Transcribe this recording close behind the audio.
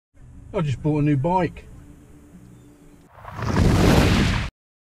I just bought a new bike.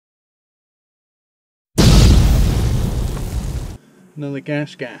 Another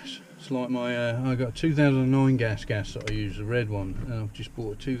gas. It's like my, I got a 2009 gas that I use, the red one, and I've just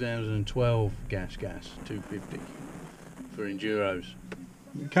bought a 2012 gas 250 for enduros.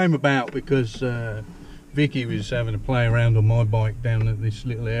 It came about because Vicky was having a play around on my bike down at this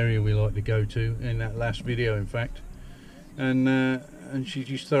little area we like to go to, in that last video in fact, and she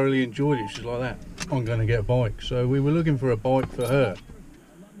just thoroughly enjoyed it. She's like, that, I'm going to get a bike. So we were looking for a bike for her,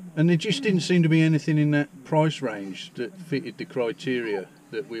 and there just didn't seem to be anything in that price range that fitted the criteria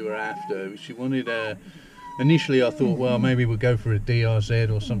that we were after. She wanted a, initially I thought, well, maybe we'll go for a DRZ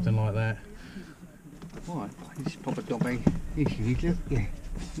or something like that. Why? Just pop a dummy. Yeah.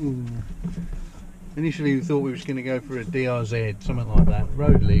 Initially we thought we was going to go for a DRZ, something like that,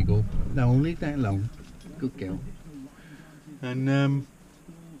 road legal. No, leave that alone. Good girl. And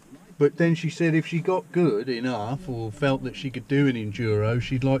but then she said if she got good enough or felt that she could do an enduro,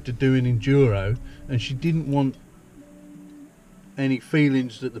 she'd like to do an enduro, and she didn't want any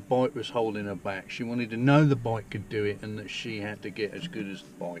feelings that the bike was holding her back. She wanted to know the bike could do it and that she had to get as good as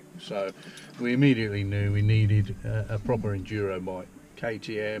the bike. So we immediately knew we needed a proper enduro bike.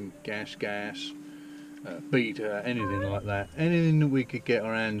 KTM, gas, Beta, anything like that. Anything that we could get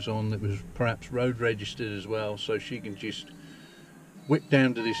our hands on that was perhaps road registered as well, so she can just whip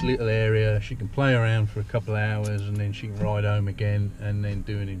down to this little area, she can play around for a couple of hours and then she can ride home again and then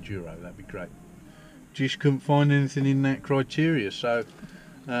do an enduro. That'd be great. Just couldn't find anything in that criteria. So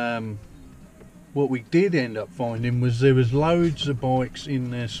what we did end up finding was there was loads of bikes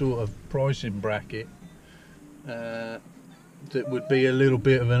in their sort of pricing bracket that would be a little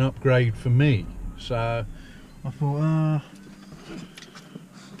bit of an upgrade for me. So I thought,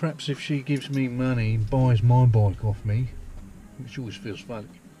 perhaps if she gives me money and buys my bike off me, which always feels funny.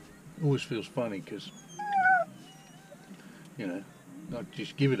 Always feels funny because, you know, I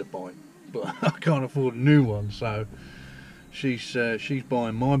just give it a bike, but I can't afford a new one. So she's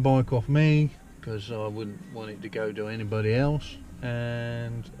buying my bike off me because I wouldn't want it to go to anybody else,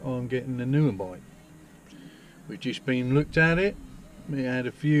 and I'm getting a newer bike. We've just been looked at it. We had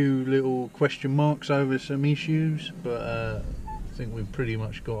a few little question marks over some issues, but I think we've pretty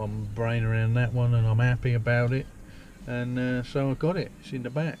much got a brain around that one, and I'm happy about it. And so I got it. It's in the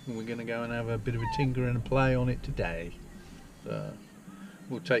back, and we're going to go and have a bit of a tinker and a play on it today. So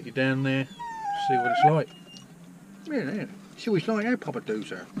we'll take you down there, see what it's like. Yeah, see what it's like, eh, Papa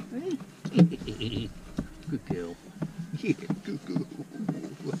Doozer? Good girl. Yeah, good girl.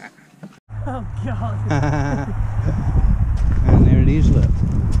 Oh God. And there it is, look.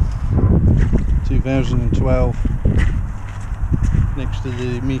 2012 next to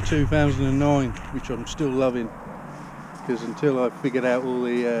me 2009, which I'm still loving, because until I figured out all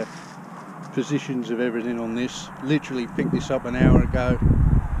the positions of everything on this, literally picked this up an hour ago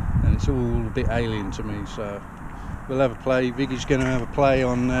and it's all a bit alien to me. So we'll have a play. Vicky's going to have a play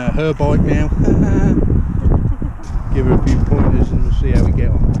on her bike now. Give her a few pointers and we'll see how we get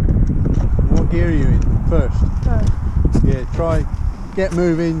on. What gear are you in first? First. Yeah, try, get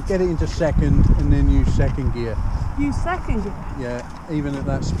moving, get it into second, and then use second gear. Use second gear? Yeah, even at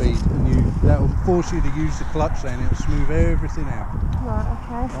that speed, and that will force you to use the clutch then, it'll smooth everything out. Right,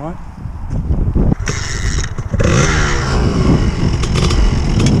 okay. Alright?